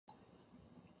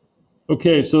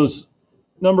Okay, so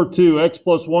number 2, x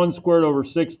plus 1 squared over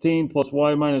 16 plus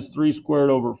y minus 3 squared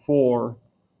over 4.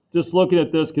 Just looking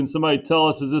at this, can somebody tell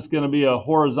us, is this going to be a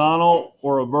horizontal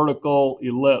or a vertical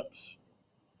ellipse?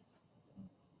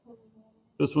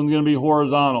 This one's going to be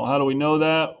horizontal. How do we know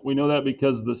that? We know that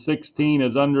because the 16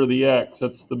 is under the x.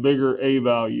 That's the bigger a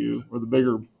value, or the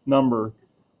bigger number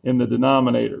in the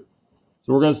denominator.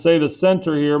 So we're going to say the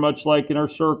center here, much like in our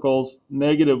circles,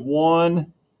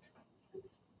 -1,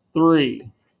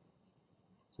 3.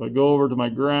 So I go over to my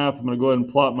graph. I'm going to go ahead and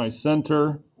plot my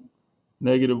center,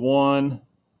 -1,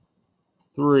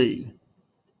 3.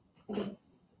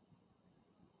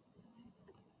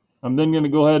 I'm then going to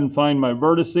go ahead and find my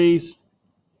vertices.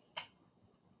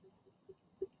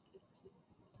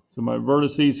 So my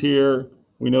vertices here,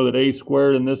 we know that a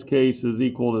squared in this case is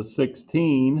equal to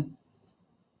 16.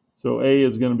 So a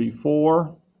is going to be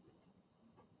 4.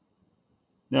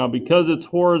 Now, because it's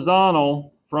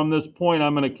horizontal, from this point,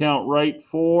 I'm going to count right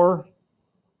 4.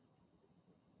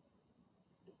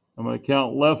 I'm going to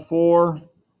count left 4.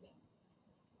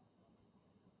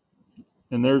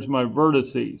 And there's my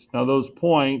vertices. Now, those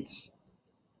points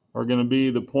are going to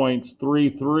be the points 3,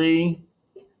 3,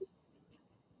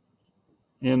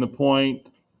 and the point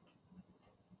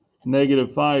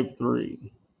 -5,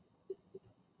 3.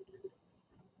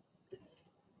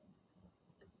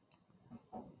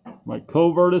 My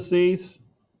co-vertices,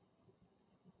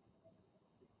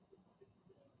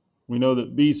 we know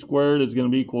that b squared is going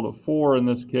to be equal to 4 in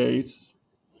this case.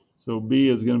 So b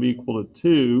is going to be equal to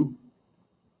 2.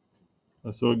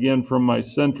 So again, from my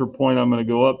center point, I'm going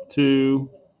to go up 2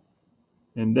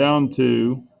 and down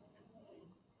 2.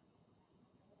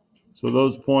 So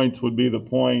those points would be the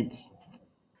points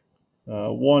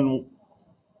 1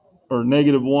 or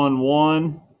 -1,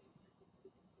 1,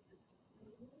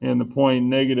 and the point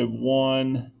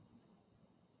 -1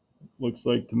 looks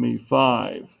like to me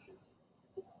 5.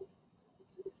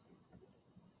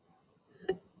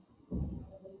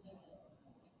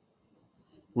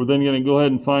 We're then going to go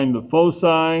ahead and find the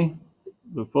foci.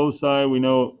 The foci, we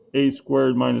know a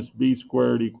squared minus b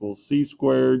squared equals c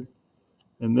squared.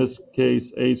 In this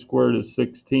case, a squared is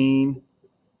 16,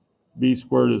 b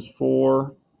squared is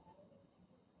 4.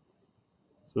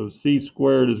 So c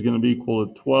squared is going to be equal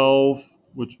to 12,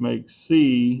 which makes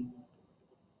c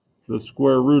the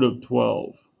square root of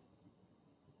 12.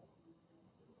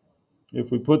 If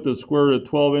we put the square root of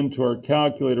 12 into our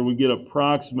calculator, we get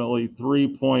approximately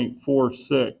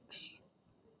 3.46.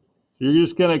 So you're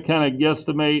just going to kind of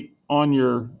guesstimate on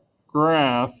your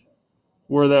graph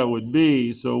where that would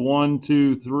be. So 1,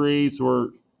 2, 3, so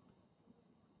we're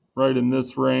right in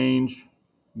this range.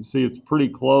 You can see it's pretty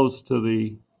close to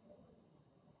the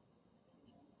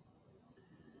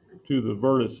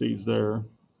vertices there.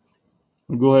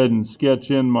 I'll go ahead and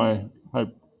sketch in my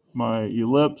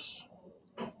ellipse.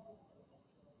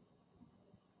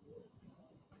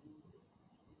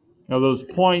 Now those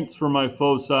points for my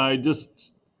foci,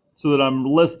 just so that I'm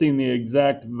listing the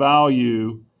exact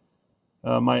value,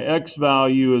 my x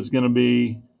value is going to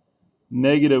be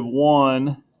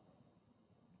 -1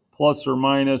 plus or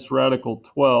minus radical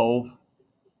 12.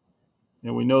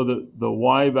 And we know that the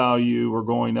y value, we're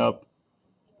going up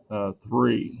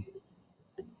 3.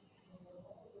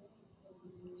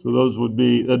 So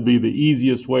that'd be the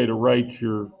easiest way to write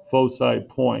your foci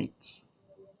points.